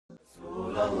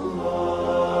رسول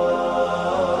الله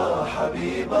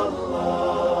حبيب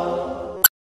الله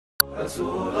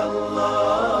رسول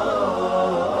الله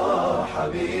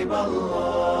حبيب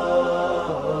الله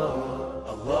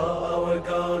Allah our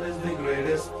God is the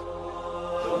greatest,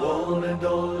 the one and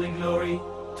only glory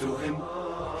to Him.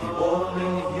 He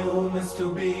wanted humans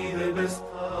to be the best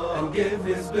and give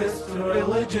His best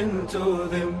religion to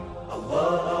them.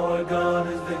 Allah our God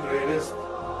is the greatest,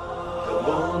 the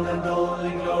one and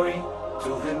only glory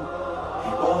to Him.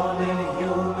 He wanted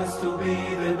humans to be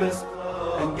the best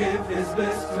and give His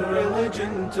best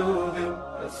religion to them.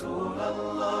 Rasul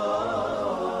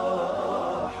Allah,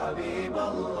 Habib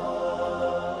Allah.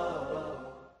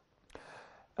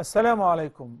 السلام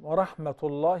عليكم ورحمة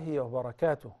الله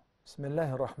وبركاته. بسم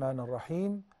الله الرحمن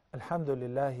الرحيم. الحمد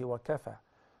لله وكفى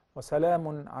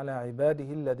وسلام على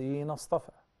عباده الذين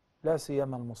اصطفى لا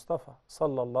سيما المصطفى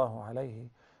صلى الله عليه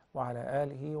وعلى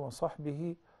آله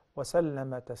وصحبه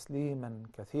وسلم تسليما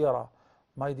كثيرا.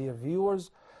 My dear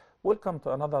viewers, welcome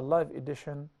to another live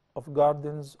edition of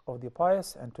Gardens of the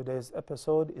Pious, and today's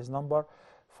episode is number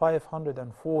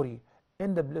 540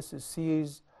 in the blessed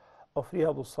series of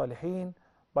Riyadus-Saliheen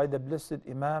by the blessed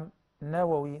Imam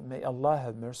Nawawi, may Allah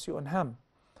have mercy on him.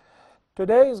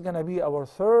 Today is going to be our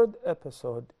third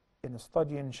episode in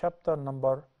studying chapter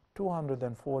number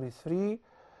 243,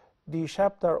 the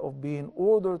chapter of being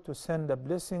ordered to send the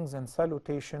blessings and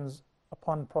salutations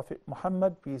upon Prophet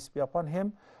Muhammad, peace be upon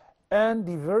him, and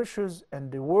the virtues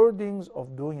and the wordings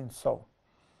of doing so.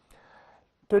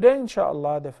 Today,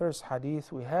 inshallah, the first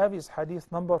hadith we have is hadith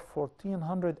number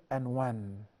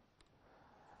 1401.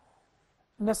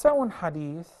 In the second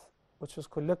hadith, which is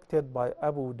collected by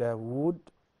Abu Dawood,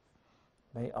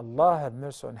 may Allah have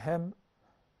mercy on him,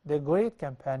 the great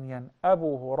companion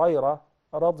Abu Hurairah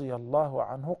radiyallahu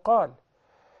anhu قال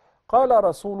قال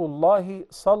رسول الله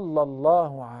صلى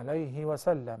الله عليه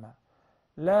وسلم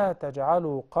لا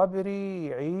تجعلوا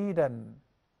قبري عيدا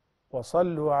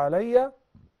وصلوا علي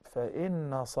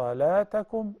فإن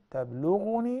صلاتكم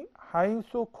تبلغني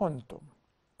حيث كنتم.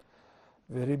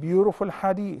 Very beautiful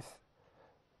hadith.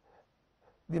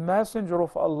 The Messenger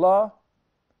of Allah,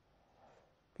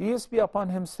 peace be upon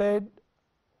him, said,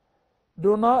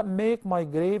 do not make my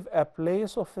grave a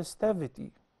place of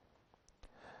festivity,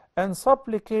 and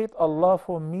supplicate Allah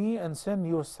for me and send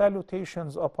your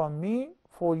salutations upon me,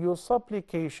 for your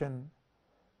supplication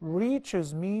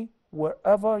reaches me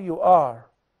wherever you are.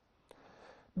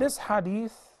 This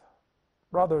hadith,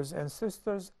 brothers and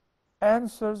sisters,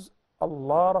 answers a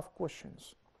lot of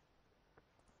questions.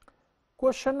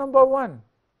 Question number one.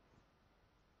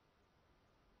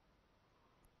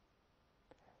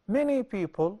 Many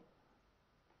people,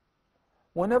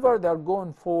 whenever they're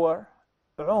going for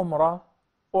Umrah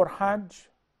or Hajj,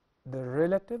 their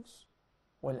relatives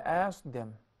will ask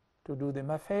them to do them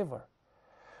a favor.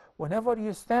 Whenever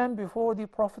you stand before the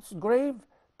Prophet's grave,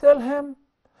 tell him,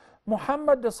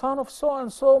 Muhammad, the son of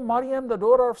so-and-so, Maryam, the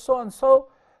daughter of so-and-so,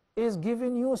 is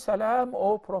giving you salam,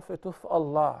 O Prophet of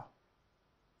Allah.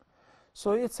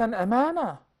 So it's an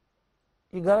amana.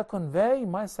 You gotta convey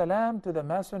my salam to the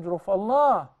Messenger of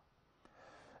Allah.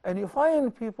 And you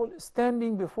find people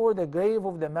standing before the grave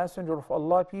of the Messenger of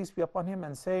Allah, peace be upon him,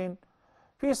 and saying,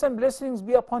 peace and blessings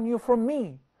be upon you from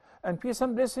me, and peace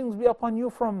and blessings be upon you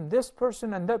from this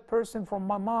person and that person, from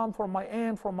my mom, from my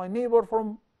aunt, from my neighbor,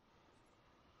 from...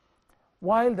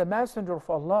 While the Messenger of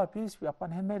Allah, peace be upon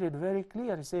him, made it very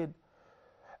clear. He said,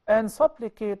 and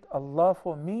supplicate Allah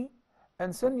for me,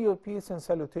 and send your peace and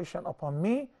salutation upon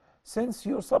me, since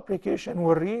your supplication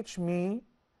will reach me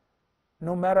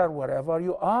no matter wherever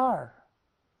you are.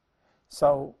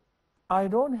 So I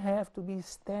don't have to be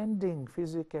standing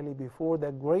physically before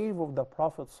the grave of the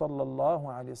Prophet sallallahu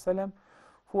alaihi wasallam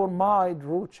for my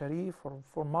Durood Sharif,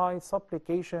 for my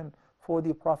supplication for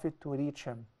the Prophet to reach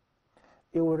him.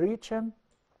 It will reach him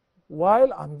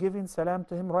while I'm giving salam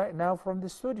to him right now from the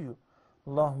studio.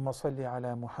 Allahumma salli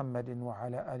ala Muhammadin wa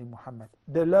ala ali Muhammad.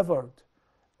 Delivered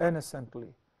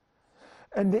innocently.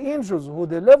 And the angels who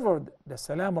delivered the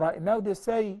salam right now, they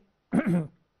say,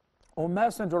 O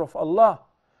Messenger of Allah,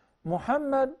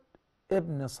 Muhammad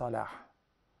ibn Salah,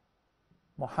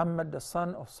 Muhammad the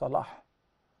son of Salah,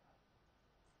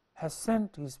 has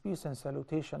sent his peace and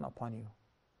salutation upon you,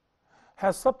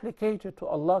 has supplicated to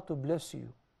Allah to bless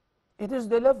you. It is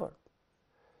delivered.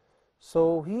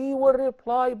 So he will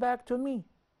reply back to me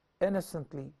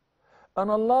innocently, and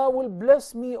Allah will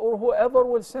bless me, or whoever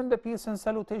will send the peace and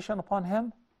salutation upon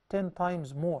him 10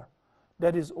 times more.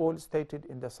 That is all stated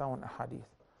in the sound hadith.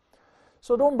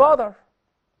 So don't bother.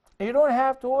 You don't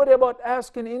have to worry about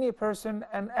asking any person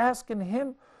and asking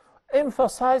him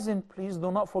emphasizing, please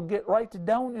do not forget, write it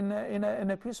down in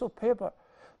a piece of paper,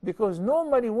 because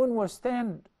normally when we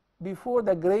stand before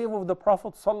the grave of the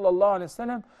Prophet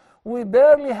ﷺ, we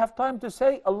barely have time to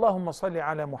say Allahumma salli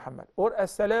ala Muhammad or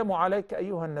Assalamu alayka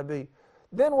ayyuhan nabi.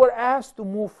 Then we're asked to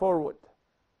move forward.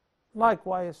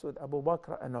 Likewise with Abu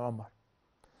Bakr and Umar.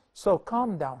 So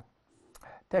calm down,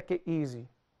 take it easy,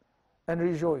 and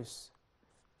rejoice.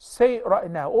 Say it right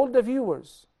now, all the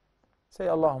viewers, say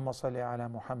Allahumma salli ala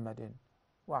Muhammadin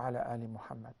wa ala ali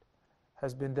Muhammad.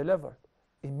 Has been delivered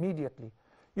immediately.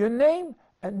 Your name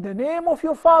and the name of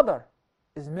your father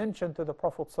is mentioned to the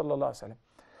Prophet ﷺ.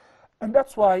 And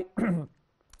that's why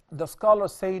the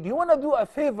scholars say, do you want to do a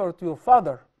favor to your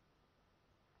father?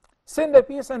 Send the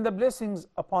peace and the blessings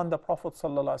upon the Prophet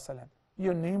ﷺ.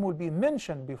 Your name will be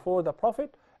mentioned before the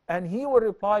Prophet, and he will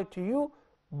reply to you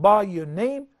by your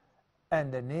name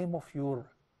and the name of your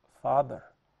father.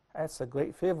 That's a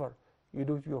great favor you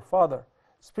do to your father,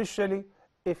 especially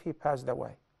if he passed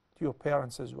away, to your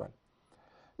parents as well.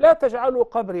 لا تجعلوا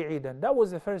قبري عيدا. That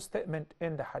was the first statement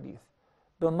in the hadith.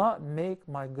 Do not make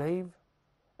my grave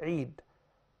Eid.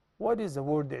 What is the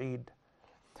word Eid?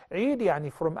 Eid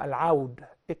يعني from al-aud.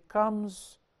 It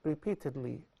comes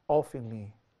repeatedly,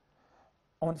 oftenly,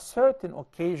 on certain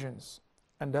occasions.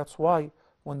 And that's why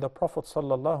when the Prophet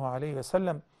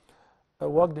ﷺ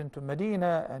walked into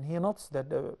Medina, and he notes that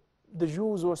the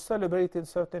Jews were celebrating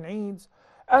certain Eids,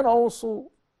 and also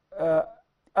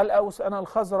Al-Aws and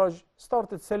Al-Khazraj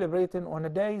started celebrating on a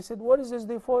day. He said, what is this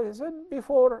day for? He said,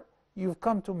 before you've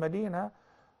come to Medina,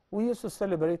 we used to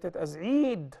celebrate it as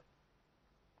Eid.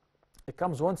 It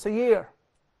comes once a year.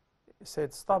 He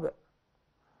said, stop it.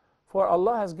 For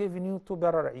Allah has given you two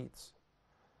better Eids.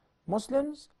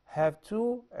 Muslims have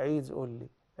two Eids only,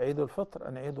 Eid al-Fitr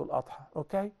and Eid al-Adha.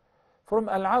 Okay? From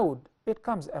Al-Aud, it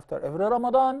comes after every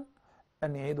Ramadan,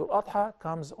 and Eid al-Adha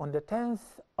comes on the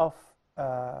 10th of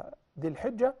Dhul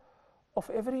Hijjah of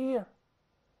every year.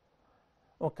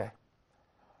 Okay.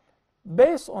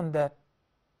 Based on that,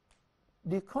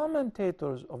 the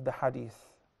commentators of the Hadith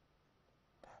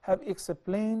have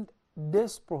explained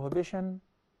this prohibition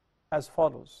as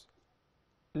follows.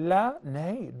 لا,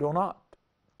 nay, do not.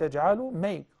 تجعلوا,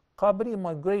 make, قبري,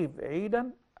 my grave,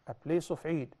 عيدا, a place of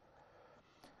Eid.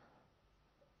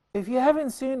 If you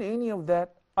haven't seen any of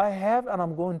that, I have, and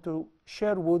I'm going to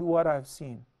share with what I've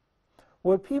seen.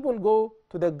 Where people go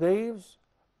to the graves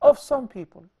of some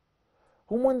people,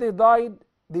 whom when they died,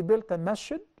 they built a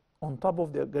masjid on top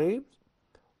of their graves,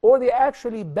 or they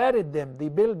actually buried them. They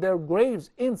built their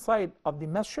graves inside of the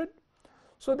masjid,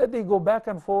 so that they go back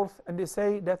and forth, and they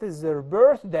say that is their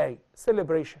birthday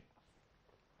celebration.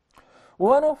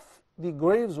 One of the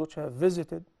graves which I have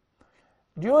visited,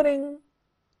 during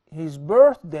his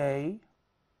birthday,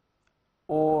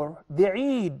 or the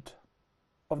Eid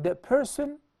of that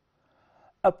person,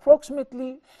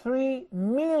 approximately 3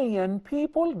 million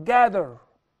people gather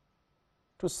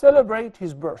to celebrate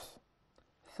his birth.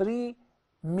 3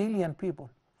 million people.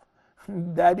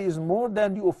 That is more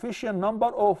than the official number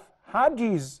of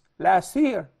Hajis last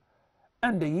year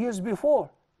and the years before.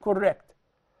 Correct.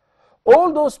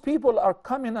 All those people are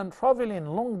coming and traveling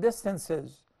long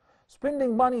distances,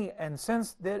 spending money, and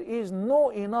since there is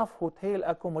no enough hotel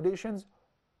accommodations,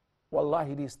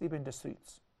 wallahi, they sleep in the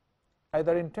streets,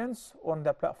 either in tents or on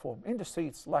the platform, in the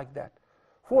streets like that.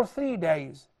 For 3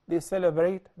 days, they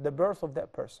celebrate the birth of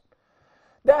that person.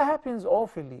 That happens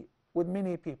awfully with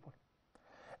many people.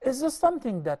 Is this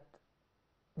something that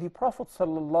the Prophet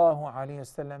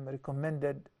ﷺ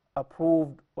recommended,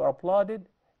 approved, or applauded?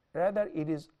 Rather, it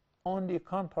is on the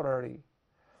contrary.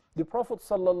 The Prophet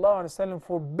ﷺ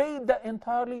forbade that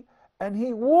entirely, and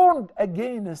he warned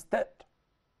against that.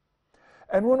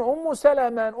 And when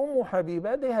Salama and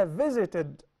Habiba, they have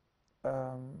visited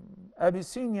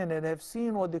Abyssinia and have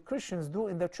seen what the Christians do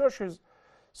in the churches,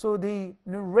 so they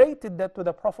narrated that to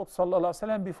the Prophet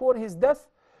ﷺ before his death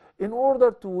in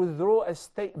order to withdraw a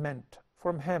statement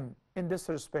from him in this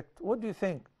respect. What do you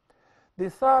think? They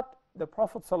thought the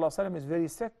Prophet ﷺ is very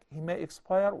sick, he may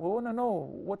expire. We want to know,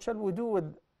 what shall we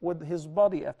do with his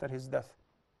body after his death?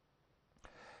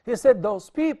 He said, those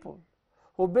people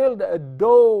who build a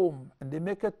dome, and they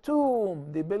make a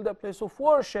tomb, they build a place of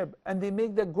worship, and they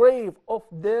make the grave of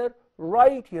their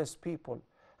righteous people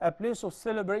a place of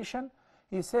celebration,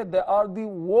 he said they are the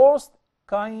worst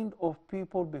kind of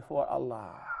people before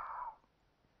Allah.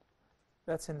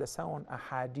 That's in the sound a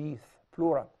hadith,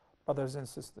 plural, brothers and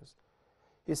sisters.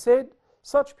 He said,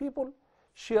 such people,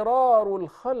 shirarul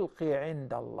khalqi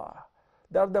inda Allah.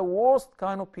 They are the worst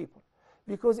kind of people.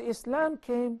 Because Islam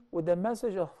came with the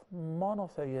message of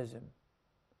monotheism.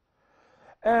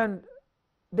 And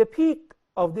the peak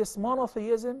of this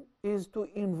monotheism is to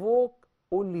invoke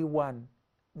only one,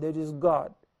 that is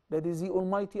God, that is the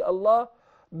Almighty Allah,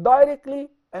 directly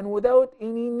and without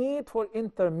any need for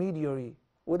intermediary,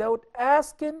 without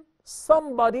asking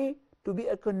somebody to be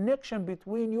a connection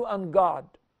between you and God.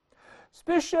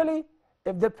 Especially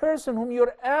if the person whom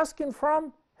you're asking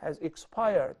from has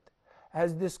expired,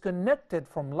 has disconnected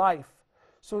from life.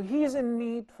 So he is in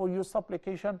need for your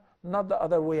supplication, not the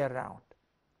other way around.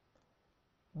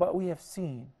 But we have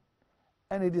seen,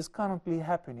 and it is currently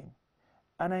happening,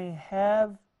 and I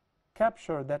have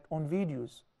captured that on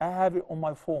videos, I have it on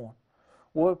my phone,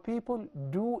 where people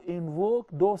do invoke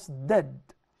those dead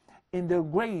in their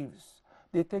graves.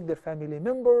 They take their family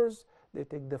members, they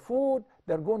take the food,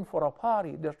 they're going for a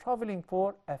party, they're traveling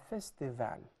for a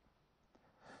festival.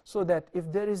 So that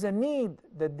if there is a need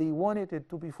that they wanted it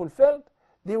to be fulfilled,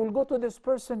 they will go to this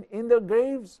person in their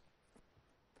graves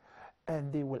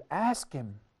and they will ask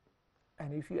him.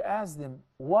 And if you ask them,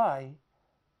 why?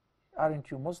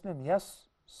 Aren't you Muslim? Yes.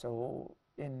 So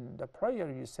in the prayer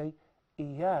you say,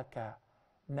 إِيَّاكَ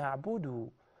نَعْبُدُ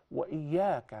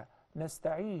وَإِيَّاكَ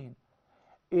نَسْتَعِينُ.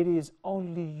 It is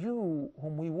only you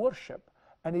whom we worship,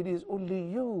 and it is only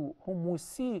you whom we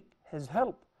seek His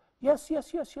help. Yes,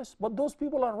 yes, yes, yes. But those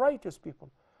people are righteous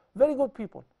people, very good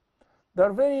people.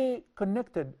 They're very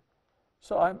connected.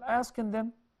 So I'm asking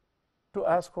them to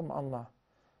ask from Allah.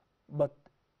 But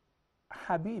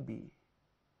Habibi,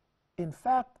 in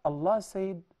fact, Allah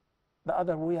said the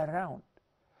other way around.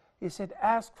 He said,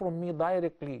 ask from me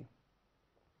directly.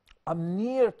 I'm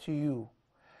near to you.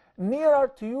 Nearer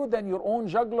to you than your own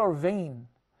jugular vein.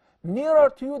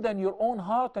 Nearer to you than your own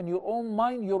heart and your own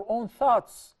mind, your own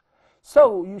thoughts.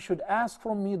 So you should ask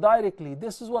from me directly.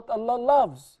 This is what Allah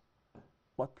loves.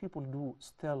 What people do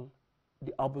still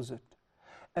the opposite.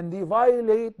 And they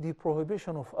violate the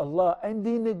prohibition of Allah and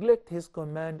they neglect His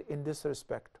command in this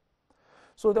respect.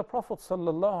 So the Prophet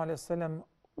ﷺ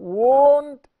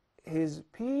warned his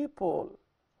people,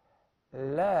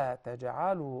 لا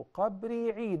تجعلوا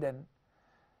قبري عيدا.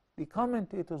 The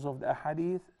commentators of the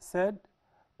Hadith said,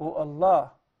 O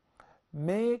Allah,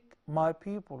 make my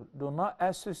people, do not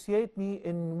associate me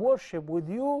in worship with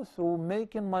you through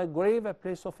making my grave a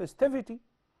place of festivity.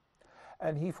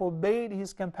 And he forbade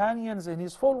his companions and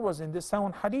his followers in this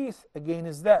sound hadith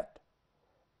against that.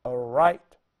 Alright.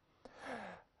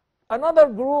 Another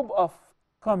group of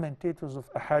commentators of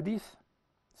a hadith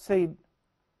said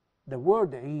the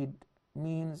word Eid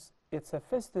means it's a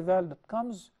festival that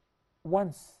comes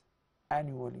once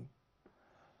annually.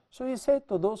 So he said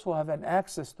to those who have an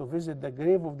access to visit the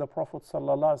grave of the Prophet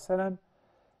ﷺ,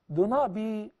 do not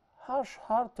be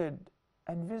harsh-hearted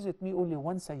and visit me only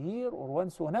once a year or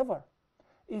once whenever.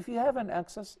 If you have an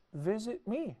access, visit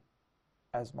me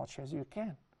as much as you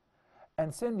can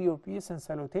and send your peace and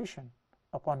salutation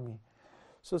upon me.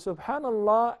 So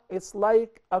subhanallah, it's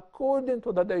like according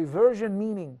to the diversion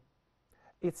meaning,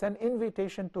 it's an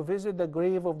invitation to visit the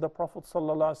grave of the Prophet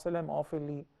ﷺ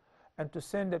oftenly and to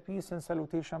send a peace and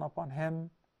salutation upon him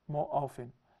more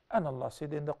often. And Allah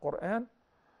said in the Quran,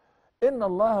 إن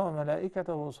الله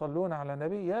وملائكته يصلون على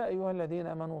النبي يا أيها الذين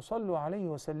آمنوا صلوا عليه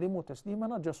وسلموا تسليما.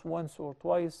 Not just once or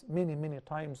twice, many, many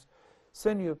times.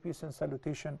 Send your peace and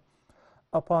salutation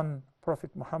upon Prophet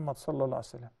Muhammad sallallahu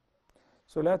alaihi wasallam.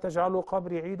 So لا تجعلوا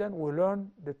قبري عيدا. We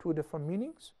learn the two different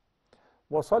meanings.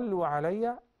 وصلوا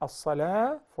علي.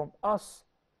 الصلاة from us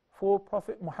for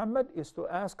Prophet Muhammad is to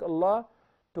ask Allah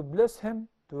to bless him,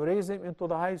 to raise him into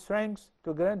the highest ranks,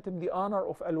 to grant him the honor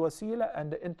of al-wasila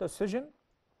and the intercession.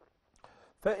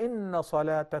 فَإِنَّ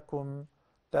صَلَاتَكُمْ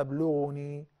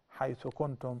تَبْلُغُنِي حَيْثُ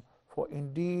كُنْتُمْ. For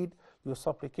indeed your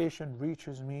supplication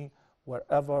reaches me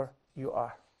wherever you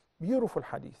are. Beautiful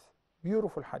hadith.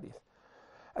 Beautiful hadith.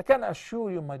 I can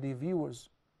assure you, my dear viewers,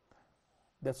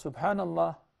 that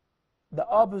subhanallah, the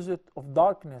opposite of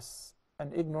darkness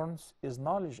and ignorance is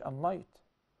knowledge and light.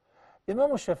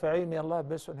 Imam al-Shafi'i, may Allah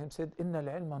bless him, said, إِنَّ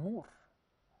الْعِلْمَ نُورٌ.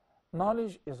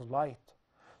 Knowledge is light.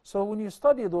 So when you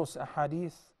study those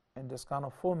hadith in this kind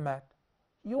of format,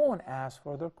 you won't ask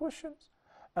further questions.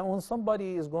 And when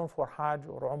somebody is going for Hajj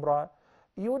or Umrah,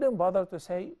 you wouldn't bother to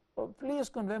say, oh, please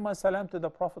convey my salam to the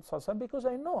Prophet ﷺ, because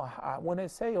I know when I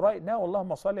say right now,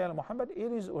 Allahumma salli ala Muhammad,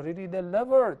 it is already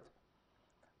delivered.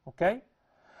 Okay?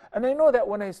 And I know that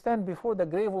when I stand before the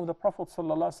grave of the Prophet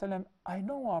ﷺ, I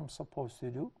know what I'm supposed to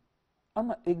do. I'm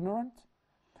not ignorant.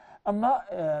 I'm not,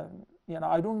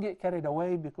 I don't get carried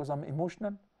away because I'm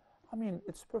emotional. I mean,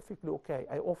 it's perfectly okay.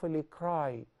 I often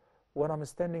cry when I'm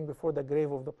standing before the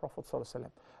grave of the Prophet ﷺ.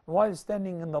 And while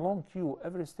standing in the long queue,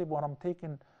 every step when I'm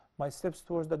taking my steps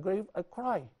towards the grave, I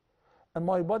cry. And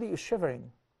my body is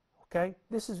shivering. Okay?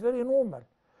 This is very normal.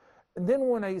 And then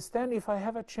when I stand, if I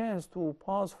have a chance to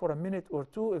pause for a minute or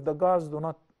two, if the guards do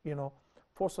not,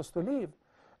 force us to leave.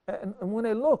 And when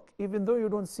I look, even though you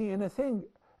don't see anything,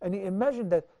 and you imagine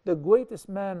that the greatest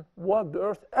man walked the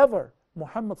earth ever,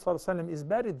 Muhammad sallallahu alaihi wasallam, is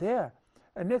buried there.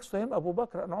 And next to him, Abu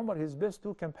Bakr and Umar, his best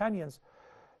two companions.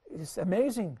 It's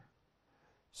amazing.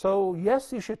 So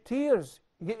yes, you shed tears,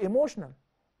 you get emotional.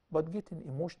 But getting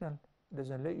emotional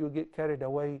doesn't let you get carried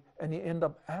away and you end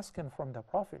up asking from the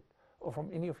Prophet or from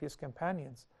any of his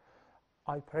companions.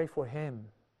 I pray for him.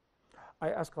 I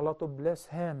ask Allah to bless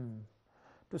him,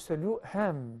 to salute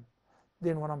him.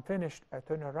 Then when I'm finished, I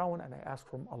turn around and I ask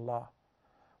from Allah.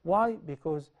 Why?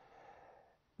 Because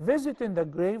visiting the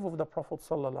grave of the Prophet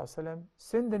ﷺ,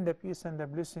 sending the peace and the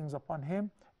blessings upon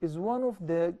him, is one of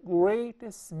the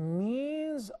greatest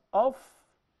means of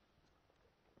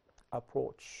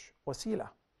approach, wasila.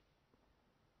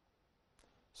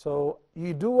 So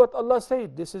you do what Allah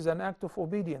said. This is an act of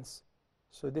obedience.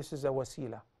 So this is a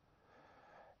wasila.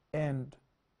 And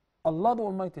Allah the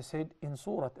Almighty said in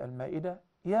Surah Al-Ma'idah,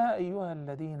 يا أيها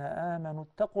الذين آمنوا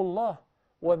اتقوا الله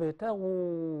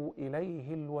وابتغوا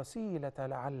إليه الوسيلة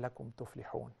لعلكم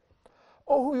تفلحون.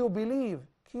 Oh, who you believe,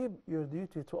 keep your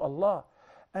duty to Allah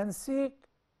and seek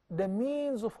the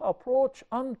means of approach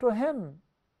unto Him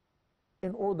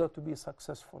in order to be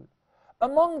successful.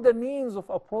 Among the means of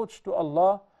approach to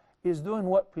Allah is doing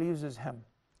what pleases Him,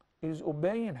 is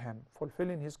obeying Him,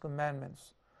 fulfilling His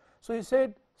commandments. So He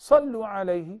said, Sallu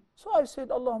alayhi. So I said,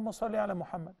 Allahumma salli ala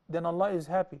Muhammad. Then Allah is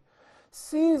happy.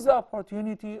 Seize the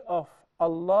opportunity of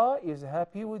Allah is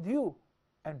happy with you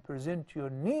and present your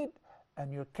need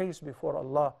and your case before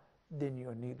Allah, then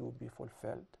your need will be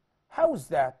fulfilled. How is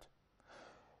that?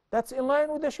 That's in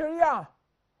line with the Sharia.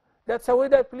 That's a way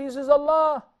that pleases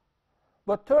Allah.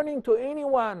 But turning to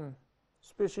anyone,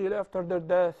 especially after their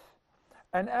death,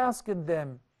 and asking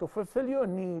them to fulfill your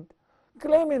need,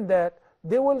 claiming that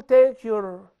they will take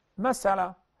your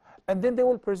masala and then they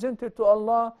will present it to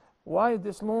Allah. Why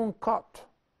this long cut?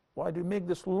 Why do you make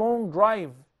this long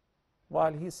drive?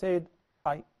 While He said,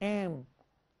 I am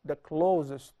the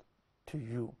closest to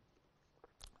you.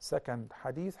 Second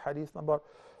hadith, hadith number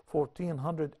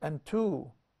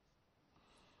 1402.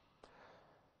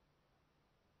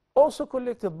 Also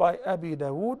collected by Abi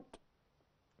Dawood,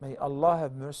 may Allah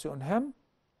have mercy on him.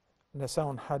 In the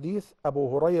sound hadith, Abu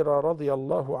Hurairah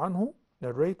radiyallahu anhu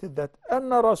narrated that أن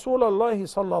رسول الله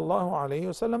صلى الله عليه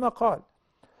وسلم قال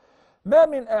ما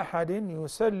من أحد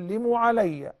يسلم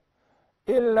علي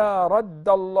إلا رد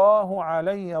الله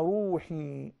علي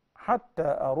روحي حتى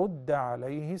أرد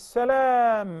عليه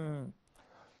السلام.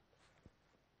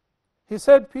 He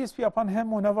said, peace be upon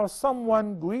him, whenever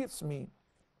someone greets me,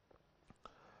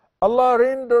 Allah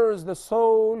renders the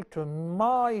soul to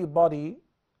my body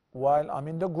while I'm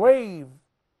in the grave.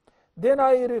 Then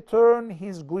I return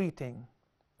his greeting.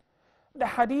 The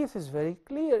hadith is very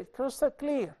clear, crystal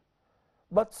clear.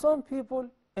 But some people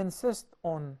insist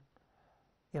on,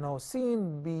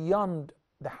 seeing beyond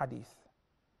the hadith.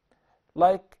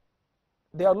 Like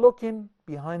they are looking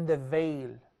behind the veil.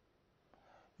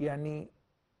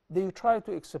 They try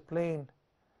to explain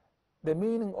the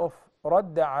meaning of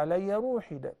رَدَّ عَلَيَّ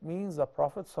رُوحِي. That means the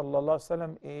Prophet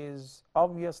ﷺ is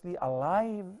obviously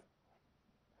alive.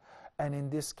 And in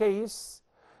this case,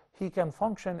 he can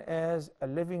function as a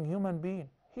living human being.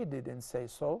 He didn't say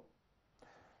so.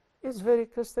 It's very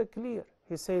crystal clear.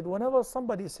 He said, whenever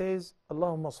somebody says,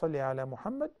 Allahumma salli ala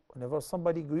Muhammad, whenever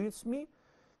somebody greets me,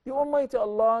 the Almighty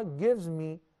Allah gives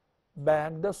me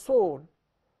back the soul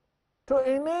to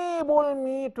enable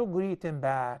me to greet Him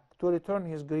back, to return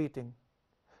His greeting.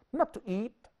 Not to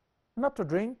eat, not to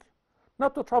drink,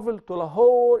 not to travel to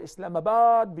Lahore,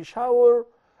 Islamabad, Peshawar,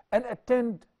 and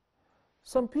attend.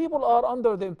 Some people are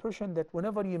under the impression that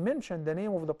whenever you mention the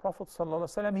name of the Prophet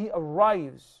ﷺ, he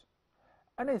arrives.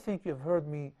 And I think you've heard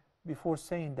me before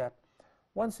saying that.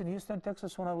 Once in Houston,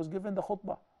 Texas, when I was given the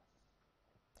khutbah,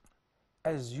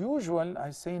 as usual,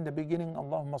 I say in the beginning,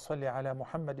 Allahumma salli ala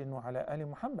Muhammadin wa ala ali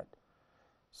Muhammad.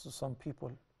 So some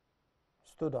people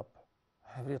stood up.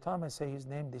 Every time I say his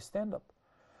name, they stand up.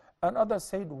 And others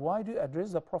said, why do you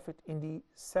address the Prophet in the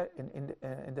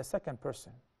second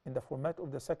person, in the format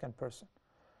of the second person?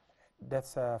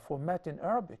 That's a format in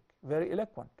Arabic, very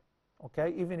eloquent,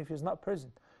 okay, even if he's not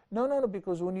present. No,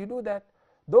 because when you do that,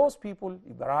 those people,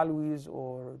 Ibralwis,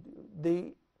 or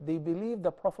they believe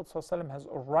the Prophet ﷺ has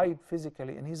arrived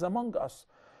physically and he's among us.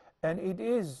 And it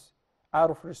is out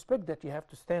of respect that you have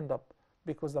to stand up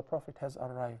because the Prophet has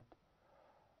arrived.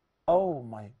 Oh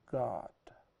my God,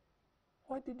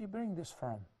 where did you bring this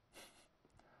from?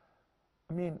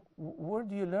 I mean, where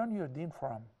do you learn your deen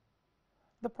from?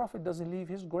 The Prophet doesn't leave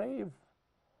his grave.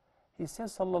 He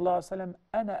says, sallallahu alaihi wasallam,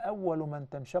 أنا أول من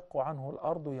تنشق عنه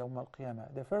الأرض يوم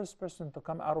القيامة. The first person to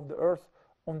come out of the earth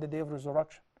on the day of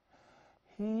resurrection.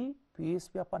 He, peace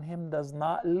be upon him, does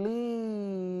not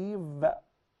leave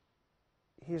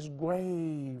his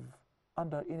grave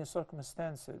under any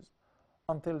circumstances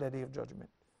until the day of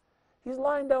judgment. He's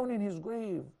lying down in his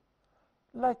grave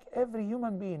like every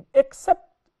human being, except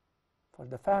for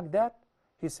the fact that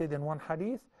he said in one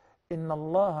hadith, إن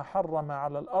الله حرم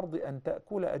على الأرض أن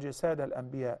تأكل أجساد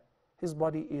الأنبياء. His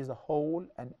body is whole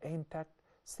and intact,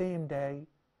 same day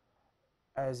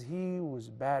as he was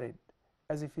buried.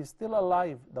 As if he's still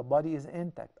alive, the body is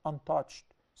intact, untouched,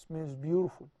 smells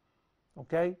beautiful.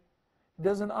 Okay? It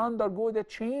doesn't undergo the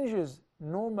changes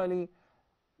normally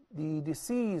the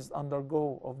deceased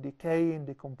undergo of decaying,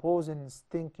 decomposing,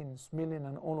 stinking, smelling,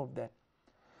 and all of that.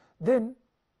 Then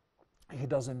he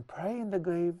doesn't pray in the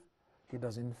grave, he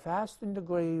doesn't fast in the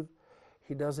grave,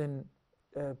 he doesn't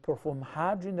perform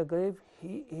hajj in the grave.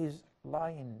 He is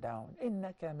lying down.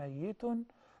 إِنَّكَ مَيِّتٌ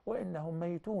وَإِنَّهُمْ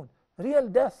مَيِّتُونَ. Real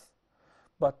death.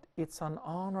 But it's an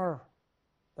honor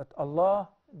that Allah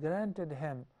granted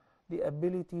him the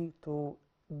ability to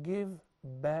give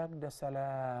back the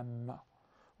salam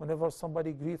whenever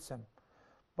somebody greets him.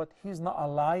 But he's not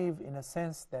alive in a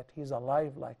sense that he's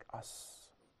alive like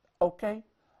us. Okay?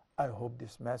 I hope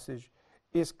this message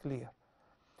is clear.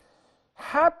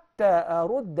 حتى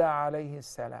أرد عليه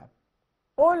السلام.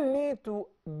 Only to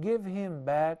give him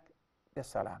back the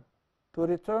salam, to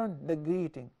return the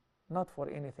greeting, not for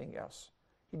anything else.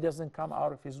 He doesn't come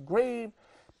out of his grave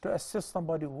to assist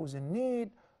somebody who's in need,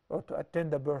 or to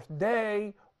attend a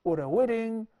birthday or a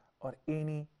wedding or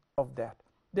any of that.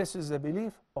 This is the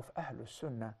belief of Ahlul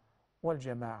Sunnah wal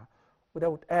Jama'ah,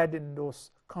 without adding those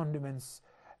condiments.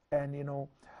 And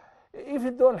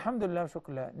even though, alhamdulillah,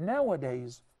 shukla,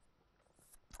 nowadays,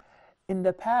 in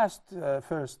the past,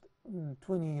 first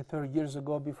 20, 30 years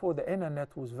ago, before the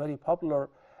internet was very popular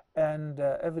and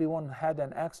everyone had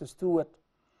an access to it,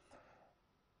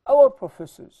 our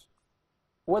professors,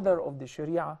 whether of the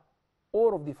Sharia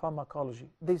or of the pharmacology,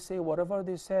 they say whatever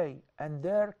they say, and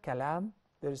their kalam,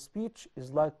 their speech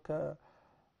is like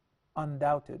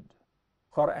undoubted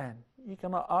Quran. You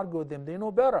cannot argue with them, they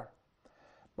know better.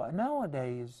 But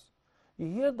nowadays, you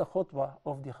hear the khutbah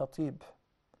of the khatib,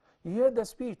 you hear the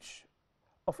speech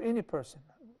of any person,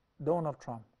 Donald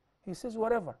Trump, he says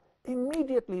whatever.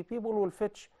 Immediately people will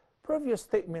fetch previous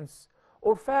statements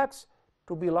or facts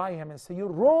to belie him and say,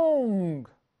 you're wrong.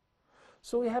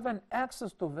 So we have an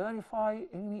access to verify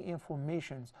any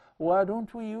informations. Why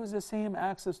don't we use the same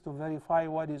access to verify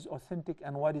what is authentic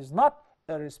and what is not,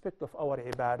 irrespective of our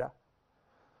ibadah?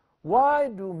 Why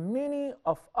do many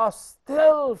of us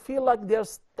still feel like they're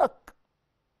stuck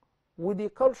with the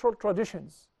cultural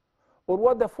traditions or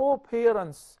what the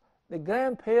foreparents, the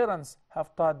grandparents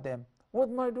have taught them? With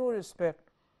my due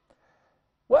respect,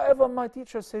 whatever my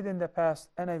teacher said in the past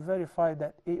and I verified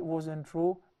that it wasn't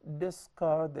true,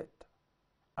 discard it.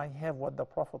 I have what the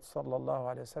Prophet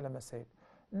ﷺ said.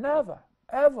 Never,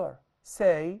 ever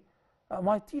say,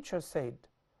 my teacher said,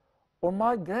 or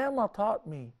my grandma taught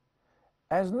me,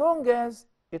 as long as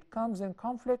it comes in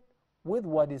conflict with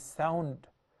what is sound,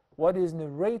 what is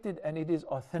narrated, and it is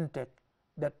authentic,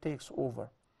 that takes over.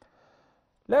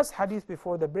 Last hadith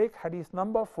before the break, hadith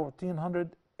number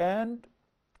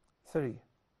 1403.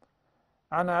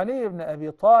 عن علي بن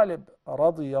أبي طالب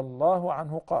رضي الله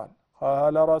عنه قال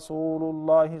قال رسول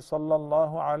الله صلى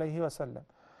الله عليه وسلم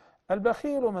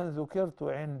البخيل من ذكرت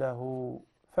عنده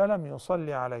فلم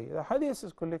يصلي عليه. The hadith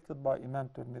is collected by Imam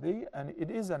Tirmidhi and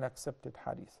it is an accepted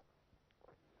hadith.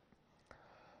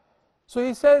 So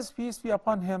he says, peace be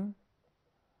upon him,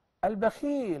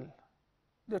 Al-Bakhil,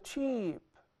 the cheap,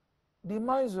 the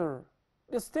miser,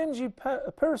 the stingy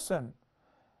person,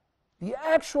 the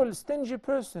actual stingy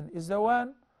person is the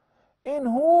one in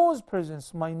whose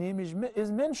presence my name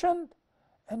is mentioned,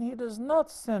 and he does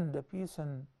not send a peace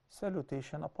and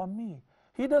salutation upon me.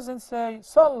 He doesn't say,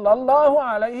 Sallallahu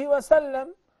alayhi wa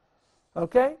sallam.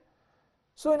 Okay?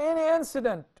 So in any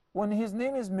incident, when his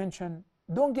name is mentioned,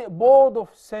 don't get bored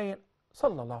of saying,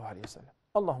 Sallallahu alayhi wa sallam.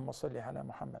 Allahumma salli ala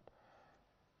Muhammad.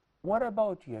 What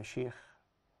about ya Shaykh?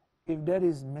 If that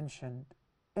is mentioned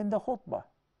in the khutbah,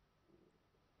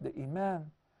 the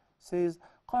Imam says,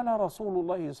 قال رسول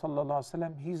الله صلى الله عليه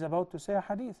وسلم, he's about to say a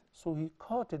hadith. So he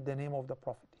quoted the name of the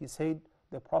Prophet. He said,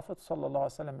 the Prophet صلى الله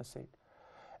عليه وسلم said,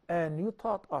 and you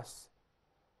taught us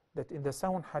that in the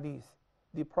sound hadith,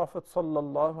 the Prophet صلى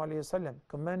الله عليه وسلم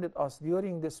commanded us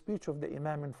during the speech of the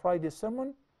Imam in Friday's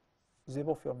sermon, zip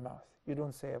off your mouth. You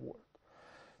don't say a word.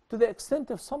 To the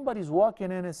extent if somebody's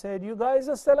walking in and said, you guys,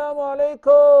 assalamu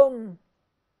alaikum,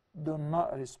 do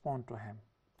not respond to him.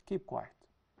 Keep quiet.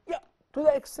 Yeah, to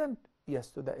the extent, yes,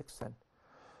 to the extent.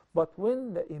 But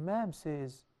when the Imam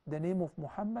says the name of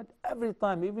Muhammad, every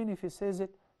time, even if he says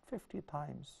it 50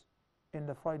 times in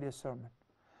the Friday sermon,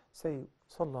 say,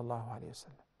 Sallallahu Alaihi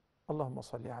Wasallam, Allahumma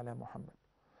salli ala Muhammad,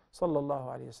 Sallallahu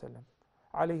Alaihi Wasallam,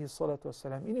 Alayhi Salatu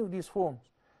Wasalam, any of these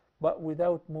forms, but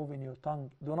without moving your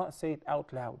tongue. Do not say it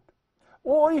out loud.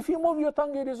 Or if you move your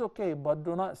tongue, it is okay, but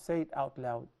do not say it out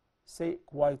loud. Say it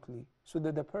quietly so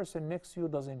that the person next to you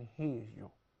doesn't hear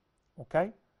you.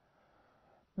 Okay?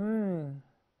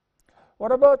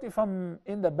 What about if I'm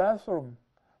in the bathroom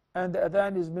and the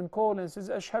adhan has been called and says,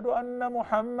 Ashhadu anna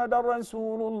Muhammadan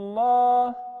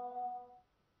Rasulullah?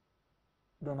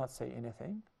 Do not say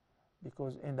anything,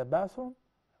 because in the bathroom,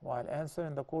 while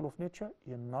answering the call of nature,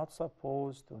 you're not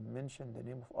supposed to mention the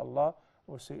name of Allah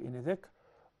or say any dhikr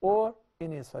or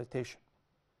any citation.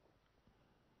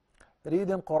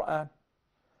 Reading Quran.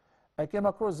 I came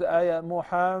across the ayah,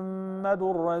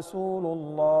 Muhammadur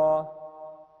Rasulullah.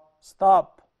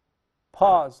 Stop,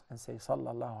 pause, and say,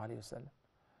 Sallallahu Alaihi Wasallam.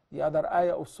 The other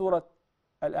ayah of Surah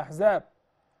Al-Ahzab,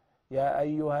 Ya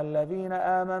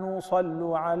ayyuhalladhina amanu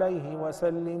sallu alayhi wa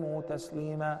sallimu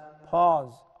taslima.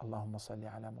 Pause. Allahumma salli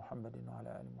ala Muhammadin wa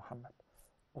ala ali Muhammad.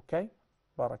 Okay?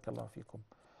 Barakallahu fikum.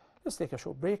 Let's take a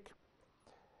short break.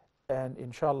 And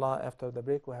inshallah, after the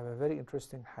break, we have a very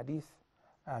interesting hadith.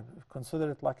 Consider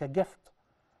it like a gift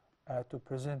to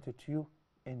present it to you,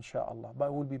 inshallah.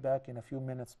 But we'll be back in a few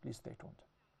minutes. Please stay tuned.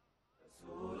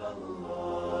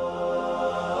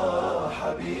 Rasulullah,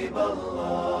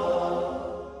 Habiballah,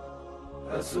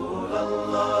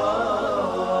 Rasulullah,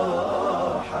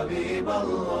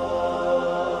 Habiballah.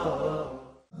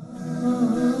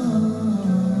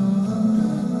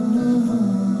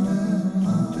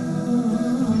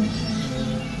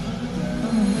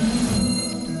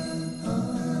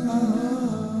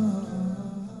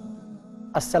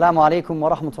 Assalamu alaikum wa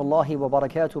rahmatullahi wa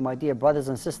barakatuh, my dear brothers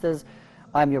and sisters.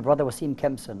 I'm your brother Wasim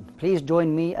Kempson. Please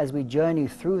join me as we journey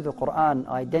through the Quran,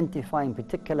 identifying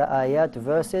particular ayat,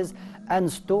 verses and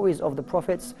stories of the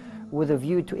prophets with a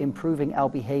view to improving our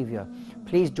behavior.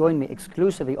 Please join me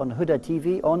exclusively on Huda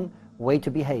TV on Way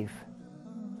to Behave.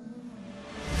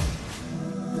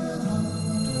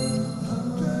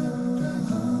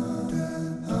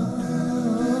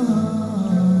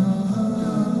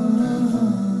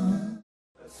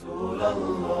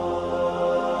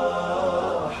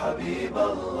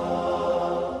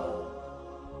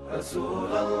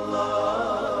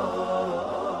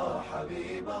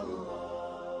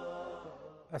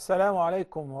 Assalamu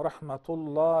alaikum wa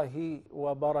rahmatullahi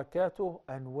wa barakatuh,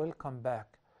 and welcome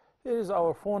back. Here is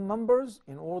our phone numbers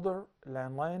in order: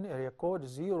 landline area code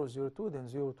 002, then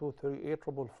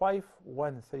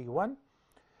 0238555131.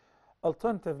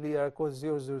 Alternatively, area code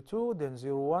 002, then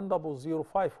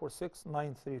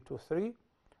 010054693323.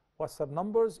 WhatsApp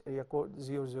numbers area code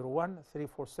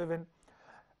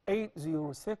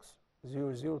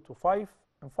 001-347-806-0025,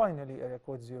 and finally area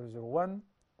code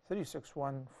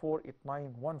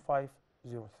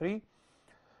 001-361-489-1503.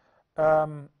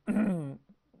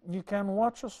 You can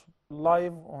watch us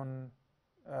live on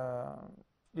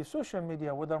the social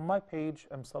media, whether my page,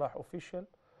 Salah Official,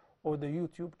 or the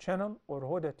YouTube channel, or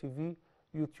Huda TV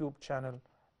YouTube channel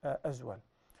as well.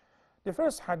 The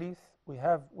first hadith we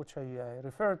have, which I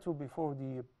referred to before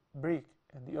the break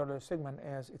in the earlier segment,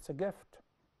 as it's a gift.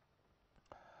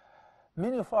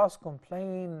 Many of us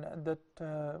complain that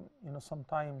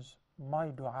sometimes my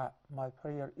dua, my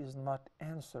prayer is not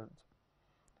answered.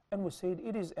 And we said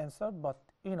it is answered, but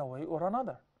in a way or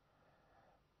another.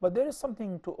 But there is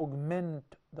something to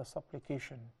augment the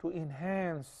supplication, to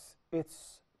enhance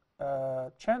its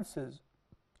chances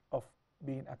of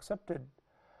being accepted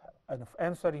and of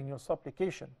answering your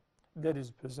supplication, that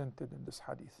is presented in this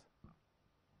hadith.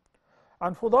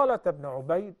 عن فضالة بن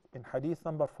عبيد in hadith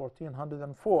number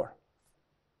 1404.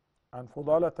 عن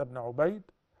فضالة بن عبيد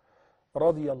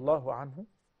رضي الله عنه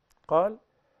قال: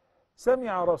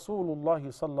 سمع رسول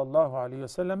الله صلى الله عليه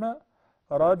وسلم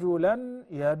رجلا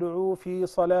يدعو في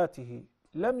صلاته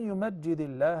لم يمجد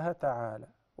الله تعالى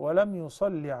ولم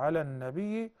يصلي على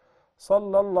النبي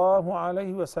صلى الله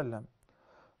عليه وسلم،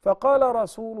 فقال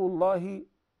رسول الله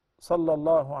صلى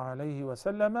الله عليه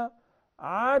وسلم: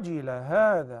 عجل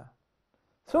هذا،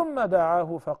 ثم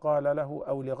دعاه فقال له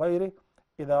أو لغيره: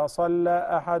 إذا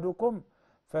صلى أحدكم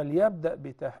فليبدأ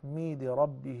بتحميد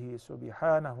ربه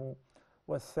سبحانه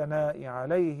والثناء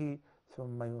عليه،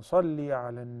 ثم يصلي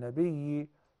على النبي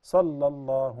صلى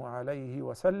الله عليه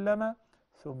وسلم،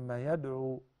 ثم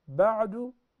يدعو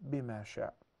بعد بما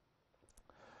شاء.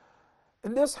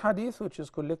 In this hadith, which is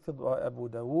collected by Abu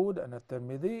Dawood and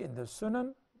At-Tirmidhi in the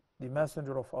Sunan, the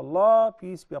Messenger of Allah,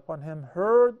 peace be upon him,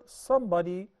 heard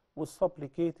somebody was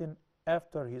supplicating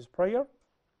after his prayer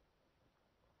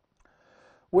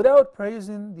without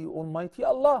praising the Almighty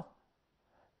Allah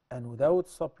and without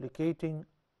supplicating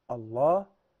Allah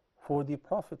for the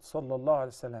Prophet sallallahu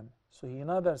alaihi wasallam. So he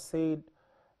neither said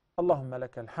Allahumma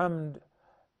lakal hamd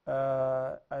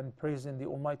and praising the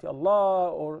Almighty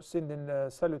Allah or sending a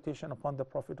salutation upon the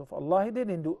Prophet of Allah. He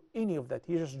didn't do any of that.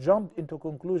 He just jumped into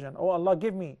conclusion. Oh Allah,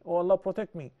 give me. Oh Allah,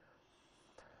 protect me.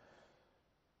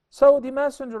 So the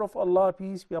Messenger of Allah,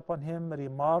 peace be upon him,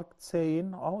 remarked,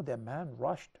 saying, oh, the man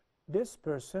rushed. This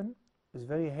person is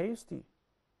very hasty.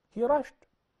 He rushed.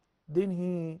 Then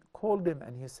he called him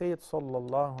and he said,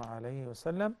 sallallahu alayhi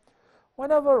wasallam,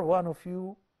 whenever one of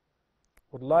you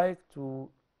would like to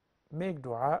make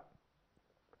dua,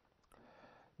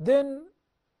 then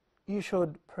you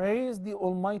should praise the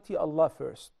Almighty Allah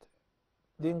first,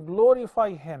 then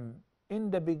glorify Him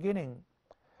in the beginning,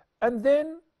 and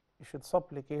then you should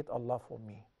supplicate Allah for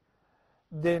me.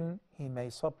 Then he may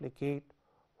supplicate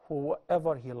for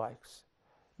whatever he likes.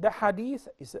 The hadith,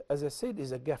 is, as I said,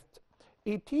 is a gift.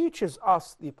 It teaches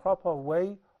us the proper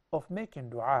way of making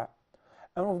dua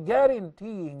and of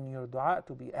guaranteeing your dua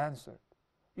to be answered.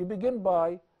 You begin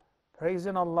by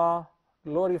praising Allah,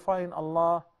 glorifying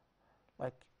Allah,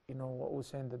 like what we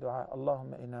say in the dua,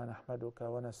 Allahumma inna nahmaduka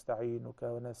wa nasta'inuka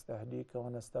wa nastahdika wa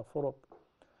nastaghfiruk,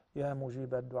 ya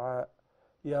mujib ad-dua,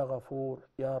 ya ghafoor,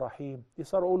 ya rahim.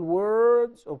 These are all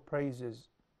words of praises.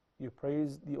 You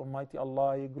praise the Almighty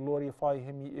Allah, you glorify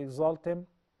Him, you exalt Him.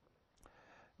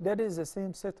 That is the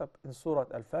same setup in Surah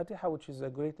Al-Fatiha, which is the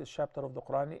greatest chapter of the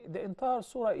Quran. The entire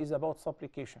surah is about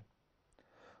supplication.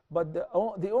 But the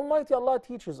Almighty Allah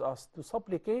teaches us to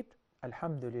supplicate,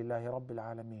 Alhamdulillahi Rabbil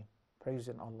Alameen,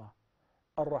 praising Allah.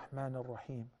 Ar-Rahman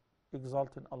Ar-Rahim,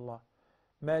 exalting Allah.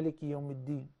 Maliki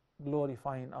Yawmiddin,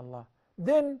 glorifying Allah.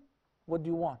 Then, what do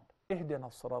you want? Ihdina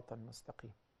as-sirat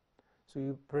al-mustaqim. So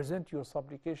you present your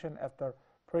supplication after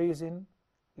praising,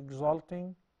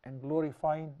 exalting, and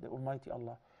glorifying the Almighty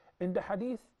Allah. In the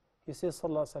hadith, he says,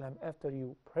 sallallahu alaihi wasallam, after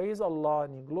you praise Allah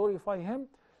and you glorify Him,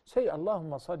 say,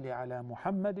 Allahumma salli ala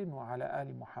Muhammadin wa ala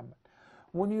ali Muhammad.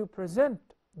 When you present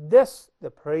this, the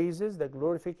praises, the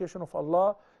glorification of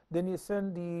Allah, then you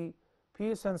send the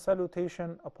peace and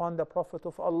salutation upon the Prophet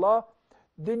of Allah,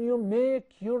 then you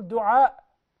make your dua,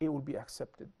 it will be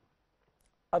accepted.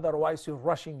 Otherwise, you're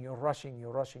rushing, you're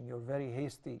very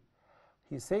hasty.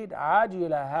 He said,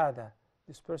 Ajila hada.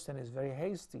 This person is very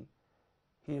hasty.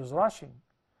 He is rushing.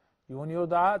 You want your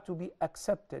dua to be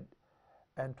accepted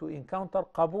and to encounter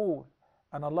qabul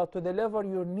and Allah to deliver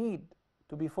your need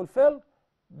to be fulfilled,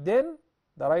 then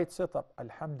the right setup,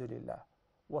 Alhamdulillah,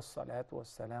 wassalatu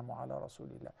wassalamu ala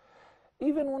Rasulillah.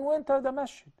 Even when we enter the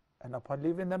masjid, and upon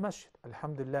leaving the masjid,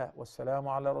 Alhamdulillah, wassalamu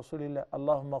ala Rasulillah,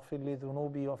 Allahumma aghfir li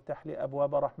dhunubi waftah li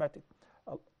abwaba rahmatik,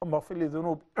 Allahumma aghfir li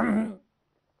dhunubi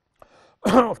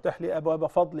waftah li abwaba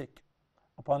fadlik,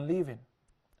 upon leaving,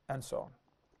 and so on.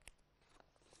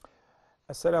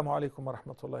 Assalamu alaikum wa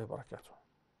rahmatullahi wa barakatuh.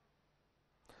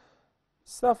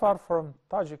 Safar from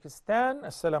Tajikistan.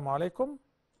 Assalamu alaikum.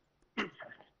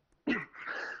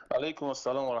 Alaikum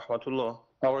assalam wa rahmatullah.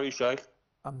 How are you, Shaykh?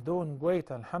 I'm doing great,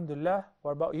 alhamdulillah.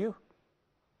 What about you?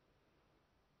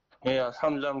 Yeah,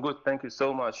 alhamdulillah, I'm good. Thank you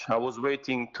so much. I was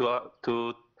waiting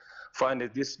to find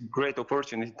this great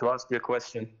opportunity to ask you a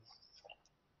question.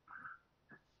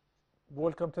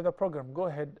 Welcome to the program. Go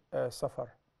ahead,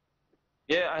 Safar.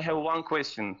 Yeah, I have one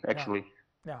question, actually.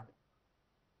 Yeah.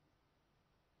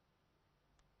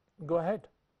 Go ahead.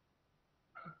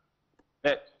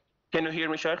 Can you hear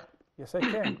me, Shaykh? Yes, I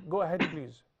can. Go ahead,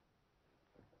 please.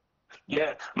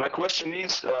 Yeah, my question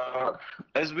is,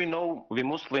 as we know, we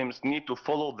Muslims need to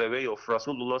follow the way of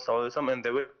Rasulullah ﷺ and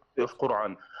the way of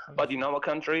Quran. But in our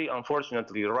country,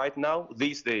 unfortunately, right now,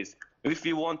 these days, if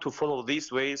we want to follow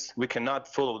these ways, we cannot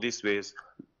follow these ways.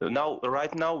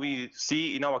 Right now, we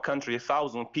see in our country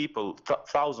 1,000 people,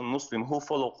 1,000 Muslims who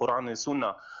follow Quran and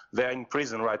Sunnah. They're in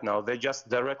prison right now. They just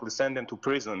directly send them to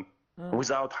prison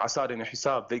without hasad and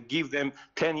hisab. They give them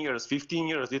 10 years, 15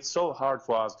 years. It's so hard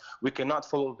for us. We cannot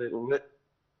follow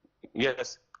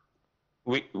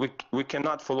we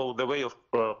cannot follow the way of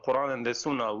Quran and the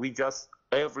Sunnah.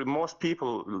 Most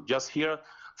people just here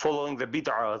following the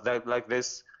bid'ah like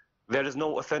this. There is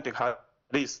no authentic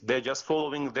hadith. They're just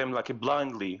following them like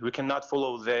blindly. We cannot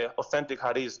follow the authentic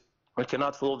hadith. We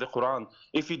cannot follow the Quran.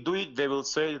 If you do it, they will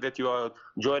say that you are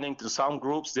joining to some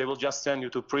groups. They will just send you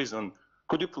to prison.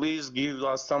 Could you please give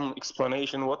us some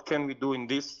explanation? What can we do in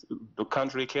this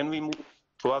country? Can we move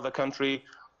to other country?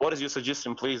 What is your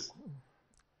suggestion, please?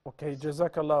 Okay,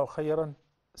 Jazakallah khairan.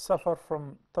 Safar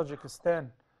from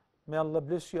Tajikistan. May Allah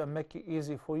bless you and make it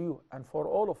easy for you and for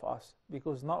all of us,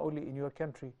 because not only in your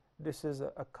country, this is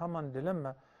a common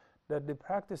dilemma that the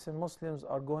practicing Muslims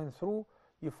are going through.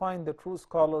 You find the true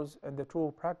scholars and the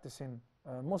true practicing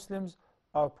Muslims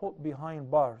are put behind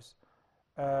bars.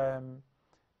 And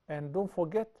don't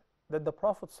forget that the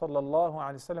Prophet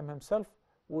ﷺ himself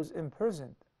was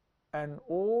imprisoned, and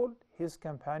all his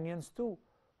companions too,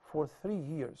 for 3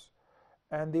 years.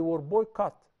 And they were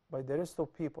boycotted by the rest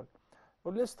of people.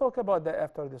 But let's talk about that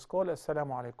after this call.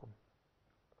 Assalamu alaikum.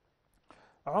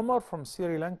 Umar from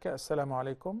Sri Lanka, assalamu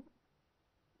alaikum.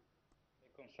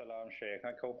 Alaikum salam, Sheikh.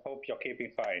 I hope you're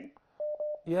keeping fine.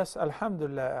 Yes,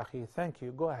 alhamdulillah, akhi. Thank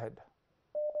you. Go ahead.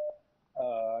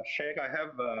 Sheikh, I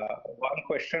have one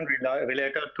question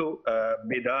related to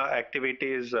bid'ah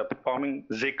activities performing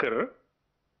zikr.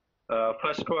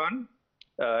 First one,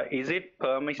 is it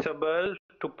permissible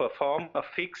to perform a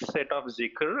fixed set of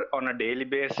zikr on a daily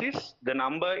basis? The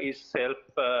number is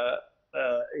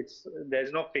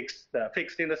there's no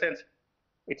fixed in the sense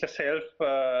it's a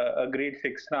self-agreed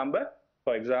fixed number.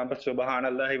 For example,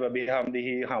 Subhanallahi wa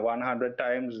bihamdihi 100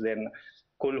 times, then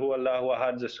Kul huwallahu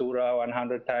ahad, the surah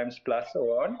 100 times plus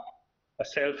so on. A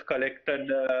self-collected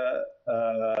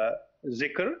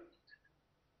zikr.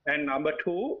 And number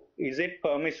two, is it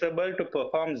permissible to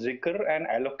perform zikr and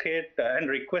allocate and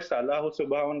request Allah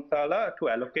subhanahu wa ta'ala to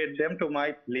allocate them to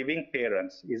my living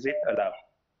parents? Is it allowed?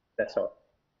 That's all.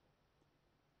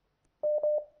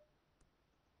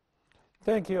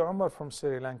 Thank you, Umar from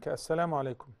Sri Lanka. Assalamu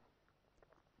alaikum.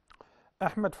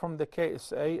 Ahmed from the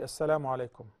KSA. Assalamu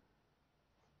alaikum.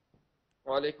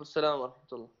 Wa alaikum assalam wa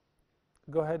rahmatullah.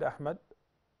 Go ahead, Ahmed.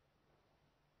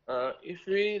 If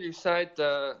we recite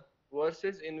the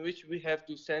verses in which we have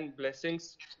to send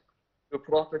blessings to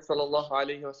Prophet sallallahu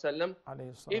alaihi wasallam,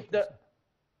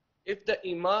 if the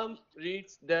Imam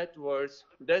reads that verse,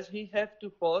 does he have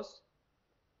to pause?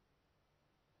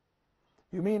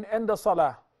 You mean in the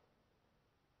Salah?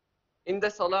 In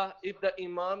the Salah, if the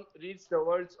Imam reads the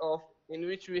words of in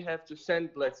which we have to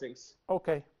send blessings.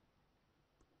 Okay.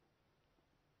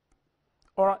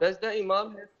 All right. Does the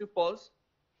Imam have to pause?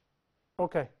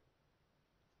 Okay.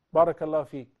 Barakallah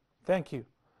feek. Thank you.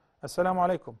 Assalamu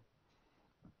alaikum.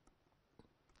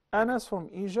 Anas from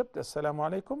Egypt. Assalamu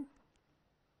alaikum.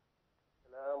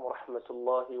 Assalamu wa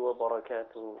rahmatullahi wa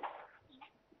barakatuh.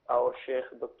 Our Sheikh,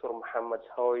 Dr. Muhammad,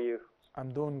 how are you?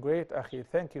 I'm doing great, akhi.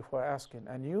 Thank you for asking.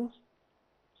 And you?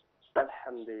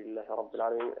 Alhamdulillah Rabbil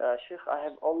Alameen. Sheikh, I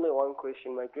have only one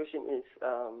question. My question is,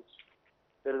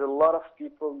 there is a lot of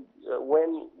people,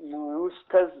 when you use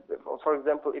tasbih, for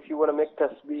example, if you want to make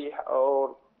tasbih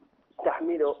or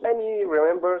tahmid or any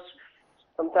remembers,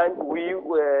 sometimes we use,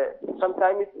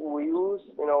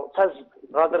 tasbih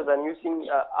rather than using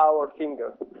our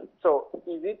finger. So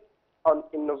is it an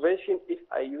innovation if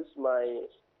I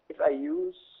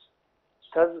use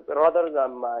tasbih rather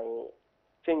than my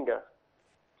finger?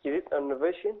 Is it an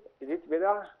innovation? Is it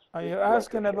bid'ah? Are you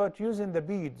asking about using the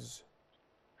beads?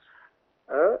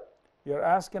 You're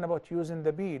asking about using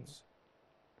the beads?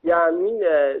 Yeah, I mean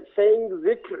saying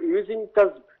zikr using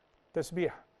tasbih.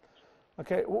 Tasbih.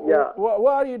 Okay. Yeah.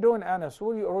 What are you doing, Anas?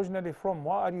 Where are you originally from?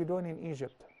 What are you doing in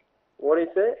Egypt? What is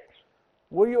it?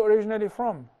 Where are you originally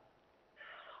from?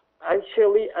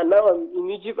 Actually, now I'm in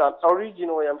Egypt.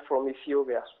 Originally, I'm from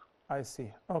Ethiopia. I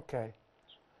see. Okay.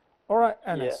 All right,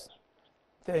 Anas. Yeah.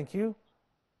 Thank you.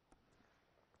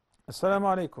 Assalamu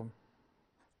alaikum.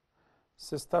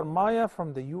 Sister Maya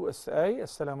from the USA.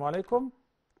 Assalamu alaikum.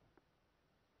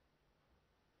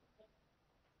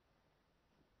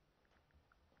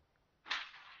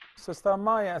 Sister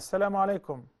Maya, assalamu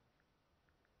alaikum.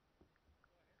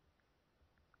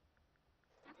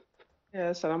 Yeah,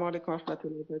 assalamu alaikum wa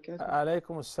rahmatullahi wa barakatuh.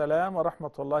 Alaikum assalam wa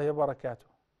rahmatullahi wa barakatuh.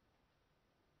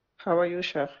 How are you,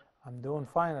 Sheikh? I'm doing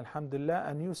fine, alhamdulillah.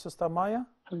 And you, Sister Maya?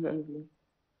 Alhamdulillah.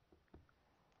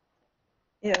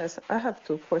 Yes, I have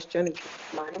two questions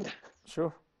in mind.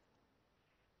 Sure.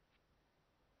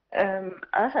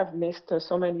 I have missed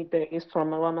so many days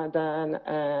from Ramadan,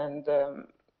 and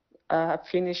I have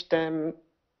finished them,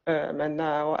 and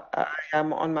now I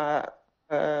am on my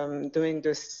doing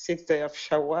the 6th day of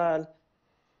Shawwal,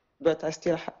 but I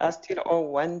still owe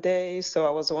 1 day. So I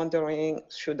was wondering,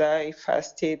 should I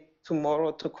fast it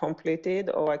tomorrow to complete it,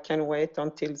 or I can wait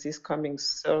until this coming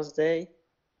Thursday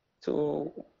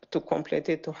to complete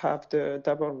it to have the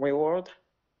double reward?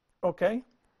 Okay.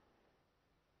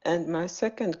 And my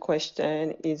second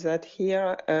question is that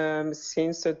here,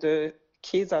 since the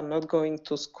kids are not going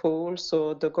to school,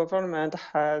 so the government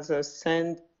has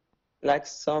sent like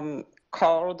some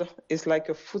card. It's like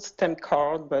a food stamp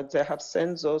card, but they have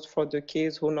sent those for the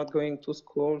kids who are not going to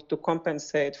school to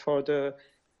compensate for the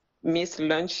missed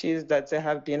lunches that they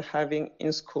have been having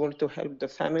in school to help the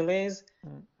families.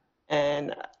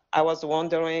 And I was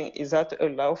wondering, is that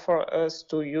allowed for us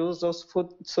to use those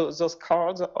those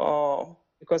cards, or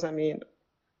because I mean,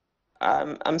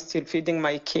 I'm still feeding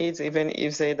my kids even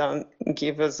if they don't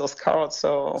give us those cards.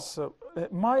 So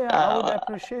Maya, I would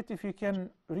appreciate if you can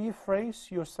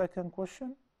rephrase your second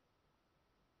question.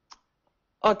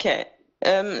 Okay.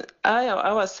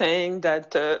 I was saying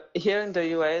that here in the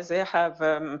US they have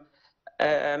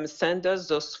sent us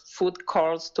those food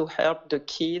cards to help the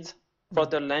kids for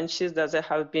the lunches that they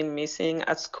have been missing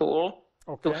at school,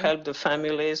 to help the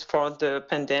families for the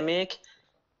pandemic.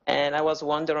 And I was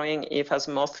wondering if, as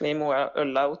Muslims, were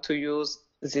allowed to use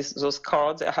those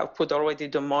cards. I have put already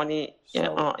the money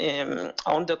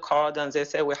on the card, and they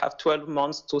say we have 12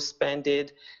 months to spend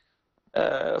it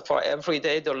for every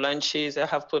day. The lunches, I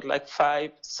have put like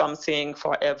 5 something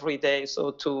for every day,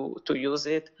 so to use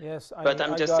it. Yes, but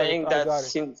I'm just saying that.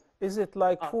 Is it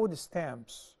like food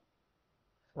stamps?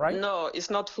 Right? No, it's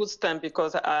not food stamp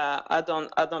because I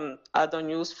don't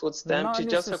use food stamp.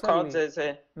 It's just a card.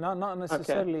 Not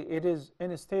necessarily. Okay. It is,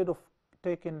 instead of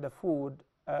taking the food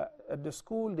at the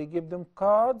school, they give them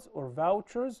cards or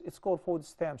vouchers. It's called food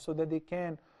stamps, so that they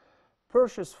can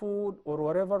purchase food or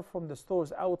whatever from the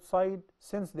stores outside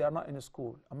since they are not in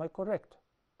school. Am I correct?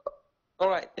 All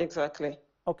right, exactly.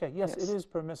 Okay, yes, it is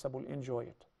permissible. Enjoy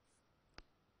it.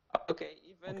 Okay,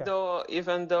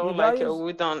 even though like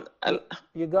we don't.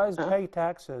 You guys pay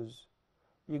taxes.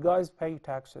 You guys pay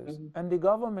taxes, and the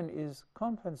government is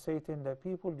compensating the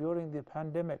people during the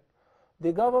pandemic.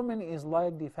 The government is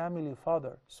like the family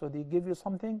father, so they give you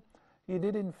something. You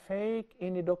didn't fake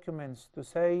any documents to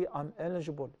say I'm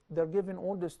eligible. They're giving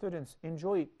all the students,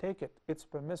 enjoy it, take it. It's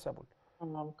permissible.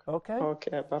 Okay.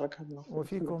 Okay, barakallah.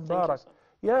 Wafikum barak.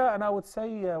 Yeah, and I would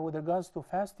say with regards to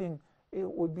fasting, it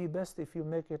would be best if you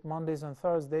make it Mondays and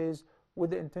Thursdays with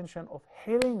the intention of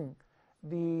hitting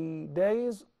the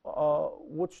days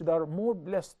which they are more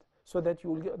blessed, so that you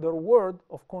will get the reward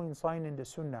of coinciding the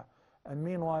sunnah, and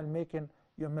meanwhile making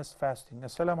your miss fasting.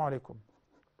 Assalamu alaikum.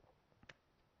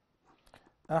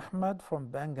 Ahmad from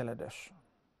Bangladesh.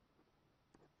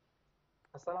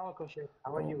 Assalamu alaikum, Sheikh.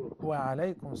 How are you? Wa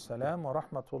alaikum salam wa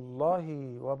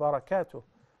rahmatullahi wa barakatuh.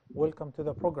 Welcome to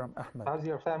the program, Ahmad. How's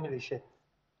your family, Sheikh?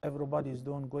 Everybody is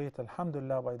doing great,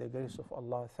 alhamdulillah, by the grace of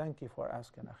Allah. Thank you for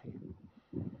asking, Akhi.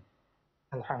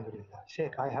 Alhamdulillah.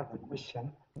 Sheikh, I have a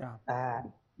question. Yeah.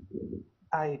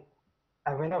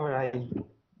 Whenever I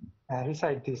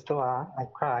recite this dua, I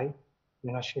cry.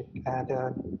 You know, Sheikh,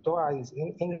 the dua is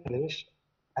in English,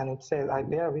 and it says, I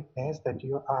bear witness that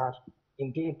you are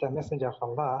indeed the messenger of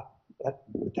Allah,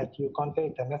 that you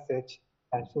convey the message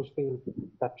and fulfill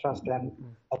the trust and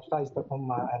advise the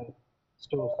ummah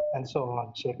and so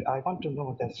on, Sheikh. I want to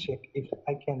know that, Sheikh, if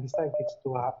I can recite this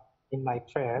dua in my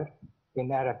prayer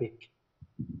in Arabic.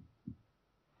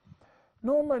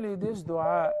 Normally, this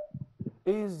dua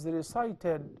is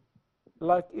recited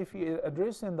like if you're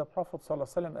addressing the Prophet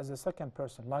ﷺ as a second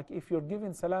person, like if you're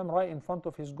giving salam right in front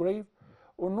of his grave.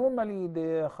 Or normally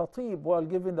the khatib, while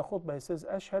giving the khutbah, he says,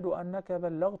 أشهد أنك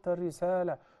بلغت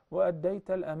الرسالة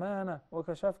وأديت الأمانة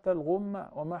وكشفت الغمة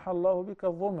ومحى الله بك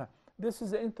الظلمة. This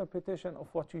is the interpretation of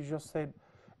what you just said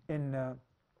in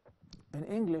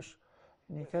English,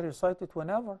 and you can recite it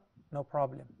whenever, no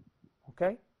problem.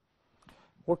 Okay?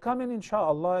 We're coming,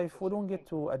 inshallah. If we don't get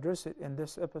to address it in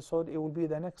this episode, it will be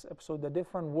the next episode, the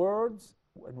different words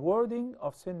and wording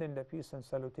of sending the peace and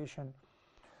salutation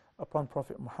upon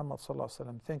Prophet Muhammad sallallahu alaihi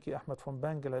wasallam. Thank you, Ahmad from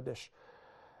Bangladesh.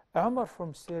 Amar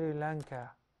from Sri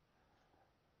Lanka.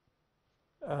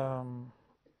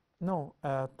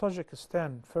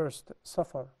 Tajikistan first.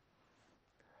 Safar.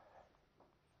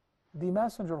 The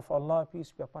Messenger of Allah,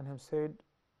 peace be upon him, said,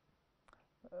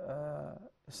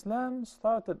 Islam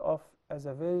started off as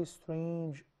a very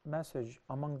strange message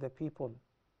among the people,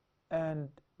 and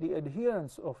the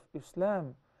adherents of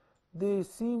Islam, they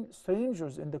seem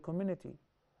strangers in the community.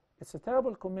 It's a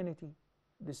terrible community,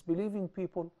 disbelieving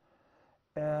people.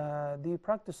 They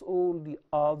practice all the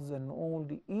odds and all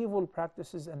the evil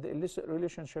practices and the illicit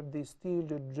relationship. They steal,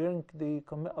 they drink, they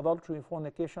commit adultery,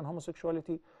 fornication,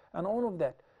 homosexuality, and all of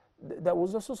that. That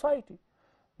was the society.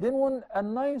 Then when a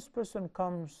nice person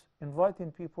comes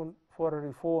inviting people for a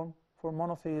reform, for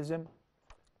monotheism,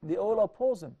 they all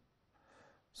oppose him.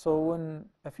 So when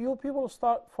a few people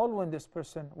start following this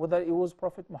person, whether it was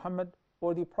Prophet Muhammad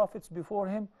or the prophets before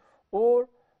him, or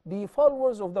the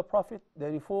followers of the Prophet,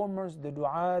 the reformers, the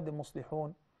du'a, the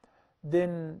muslihun,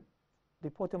 then they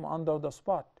put him under the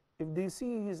spot. If they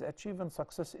see he's achieving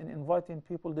success in inviting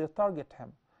people, they target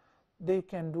him. They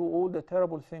can do all the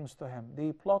terrible things to him.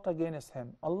 They plot against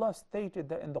him. Allah stated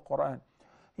that in the Quran.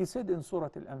 He said in Surah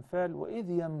Al-Anfal, وَإِذْ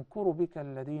يَمْكُرُ بِكَ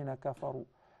الَّذِينَ كَفَرُوا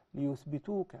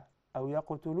لِيُثْبِتُوكَ أَوْ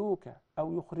يَقْتُلُوكَ أَوْ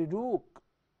يُخْرِجُوكَ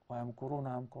وَيَمْكُرُونَ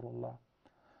يَمْكُرُ اللَّهُ.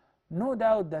 No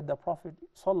doubt that the Prophet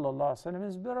ﷺ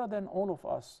is better than all of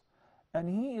us, and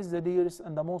he is the dearest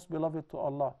and the most beloved to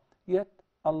Allah. Yet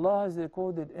Allah has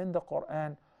recorded in the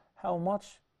Quran how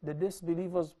much the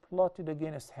disbelievers plotted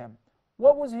against him.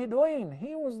 What was he doing?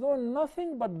 He was doing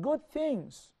nothing but good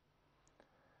things.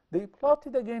 They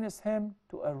plotted against him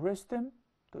to arrest him,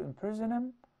 to imprison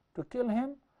him, to kill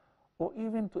him, or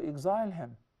even to exile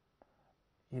him.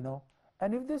 You know,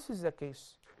 and if this is the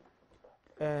case,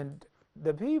 and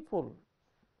the people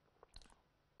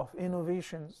of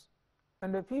innovations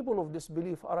and the people of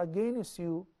disbelief are against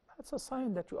you, that's a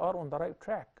sign that you are on the right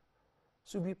track.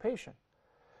 So be patient.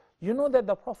 You know that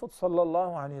the Prophet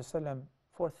ﷺ,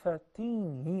 for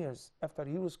 13 years after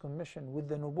he was commissioned with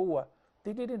the Nubuwah,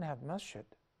 they didn't have masjid.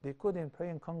 They couldn't pray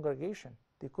in congregation.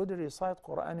 They couldn't recite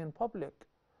Quran in public.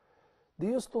 They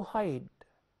used to hide,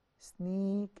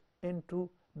 sneak into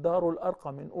Darul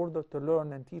Arqam in order to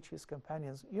learn and teach his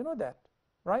companions. You know that,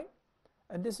 right?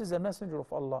 And this is a messenger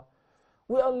of Allah.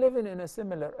 We are living in a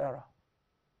similar era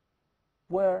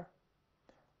where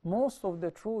most of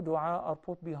the true dua are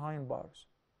put behind bars.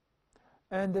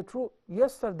 And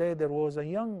yesterday there was a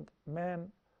young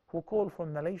man who called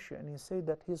from Malaysia, and he said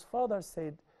that his father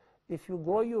said, if you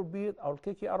grow your beard, I'll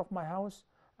kick you out of my house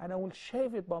and I will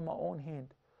shave it by my own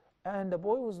hand. And the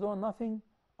boy was doing nothing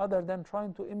other than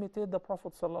trying to imitate the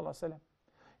Prophet ﷺ.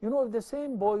 You know, if the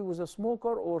same boy was a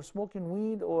smoker or smoking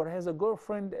weed or has a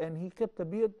girlfriend and he kept a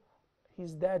beard,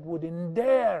 his dad wouldn't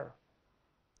dare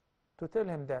to tell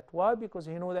him that. Why? Because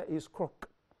he knows that he's crook.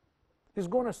 He's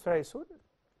going astray, so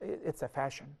it's a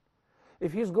fashion.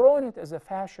 If he's growing it as a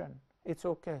fashion, it's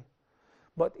okay.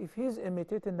 But if he's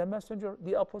imitating the messenger,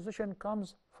 the opposition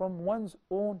comes from one's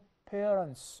own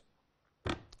parents.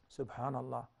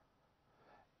 Subhanallah.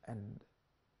 And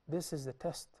this is the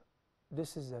test.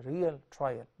 This is a real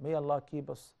trial. May Allah keep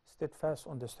us steadfast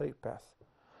on the straight path.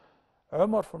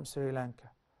 Umar from Sri Lanka.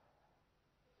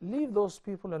 Leave those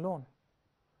people alone.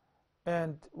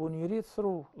 And when you read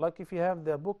through, like if you have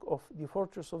the book of the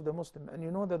Fortress of the Muslim, and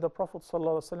you know that the Prophet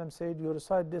ﷺ said, you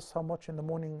recite this how much in the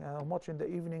morning, how much in the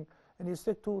evening, and you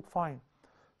stick to it, fine.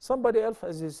 Somebody else,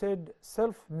 as he said,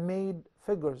 self-made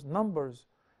figures, numbers,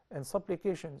 and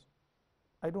supplications,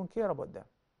 I don't care about them.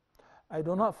 I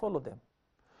do not follow them.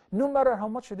 No matter how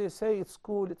much they say it's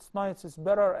cool, it's nice, it's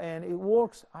better, and it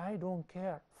works, I don't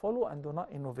care. Follow and do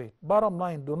not innovate. Bottom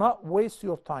line, do not waste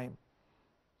your time.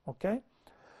 Okay?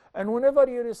 And whenever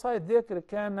you recite dhikr,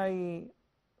 can I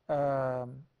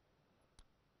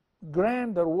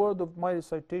grant the word of my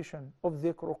recitation of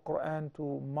dhikr or Quran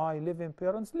to my living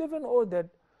parents? Living or dead.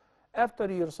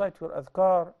 After you recite your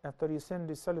adhkar, after you send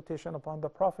the salutation upon the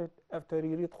Prophet, after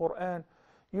you read Quran,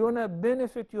 you want to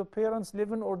benefit your parents,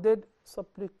 living or dead,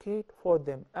 supplicate for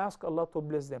them. Ask Allah to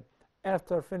bless them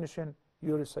after finishing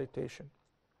your recitation.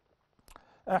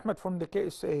 Ahmed from the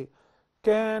KSA,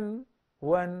 can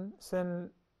one send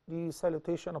the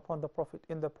salutation upon the Prophet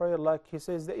in the prayer like he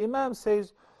says? The Imam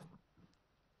says,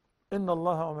 إن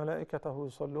الله وملائكته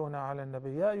يصلون على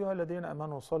النبي يا أيها الذين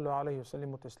آمنوا صلوا عليه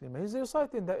وسلموا تسليما. He's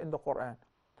reciting that in the Quran.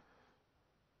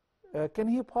 Can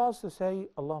he pause to say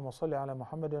Allahumma salli ala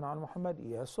Muhammadin wa ala Muhammad?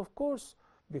 Yes, of course,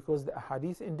 because the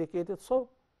hadith indicated so.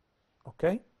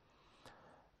 Okay.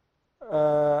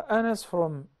 Anas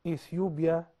from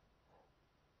Ethiopia,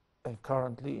 and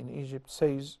currently in Egypt,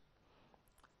 says,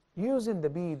 using the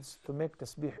beads to make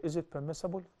tasbih, is it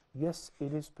permissible? Yes,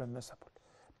 it is permissible.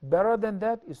 Better than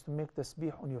that is to make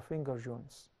tasbih on your finger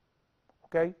joints.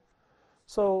 Okay?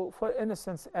 So, for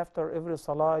instance, after every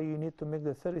salah, you need to make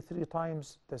the 33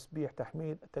 times tasbih,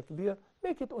 tahmid, takbir,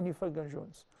 make it on your finger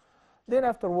joints. Then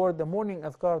afterward, the morning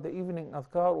adhkar, the evening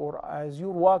adhkar, or as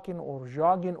you're walking or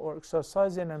jogging or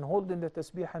exercising and holding the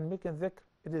tasbih and making dhikr,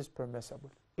 it is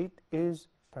permissible. It is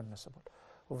permissible.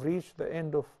 We've reached the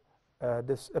end of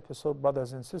this episode,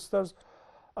 brothers and sisters.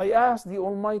 I ask the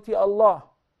Almighty Allah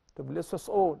to bless us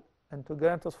all and to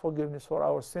grant us forgiveness for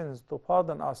our sins, to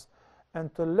pardon us,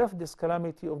 and to lift this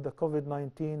calamity of the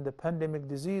COVID-19, the pandemic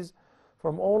disease,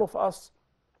 from all of us,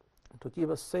 to keep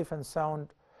us safe and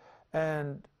sound.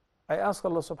 And I ask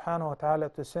Allah subhanahu wa ta'ala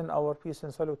to send our peace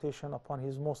and salutation upon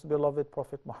His most beloved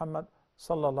Prophet Muhammad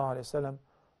sallallahu alayhi wa sallam.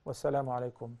 Wassalamu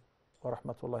alaikum wa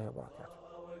rahmatullahi wa barakatuh.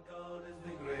 Our God is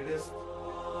the greatest,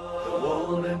 the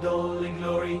one and only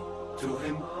glory to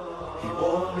Him. He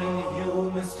wanted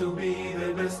humans to be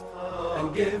the best,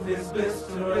 and give his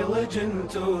best religion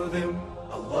to them.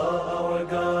 Allah our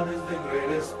God is the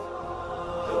greatest,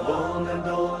 the one and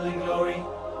only glory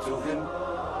to him.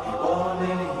 He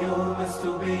wanted humans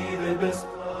to be the best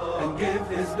and give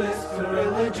his best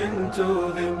religion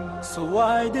to them. So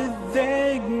why did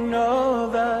they ignore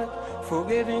that?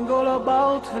 Forgetting all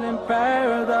about hell in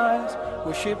paradise,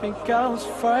 worshipping cows,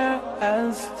 fire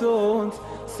and stones,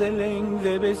 selling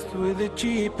the best with the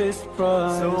cheapest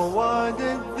price. So why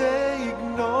did they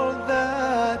ignore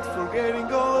that?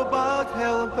 Forgetting all about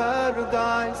hell and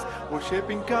paradise,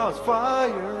 worshipping cows,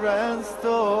 fire and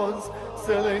stones,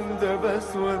 selling their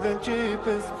best with the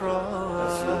cheapest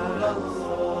price.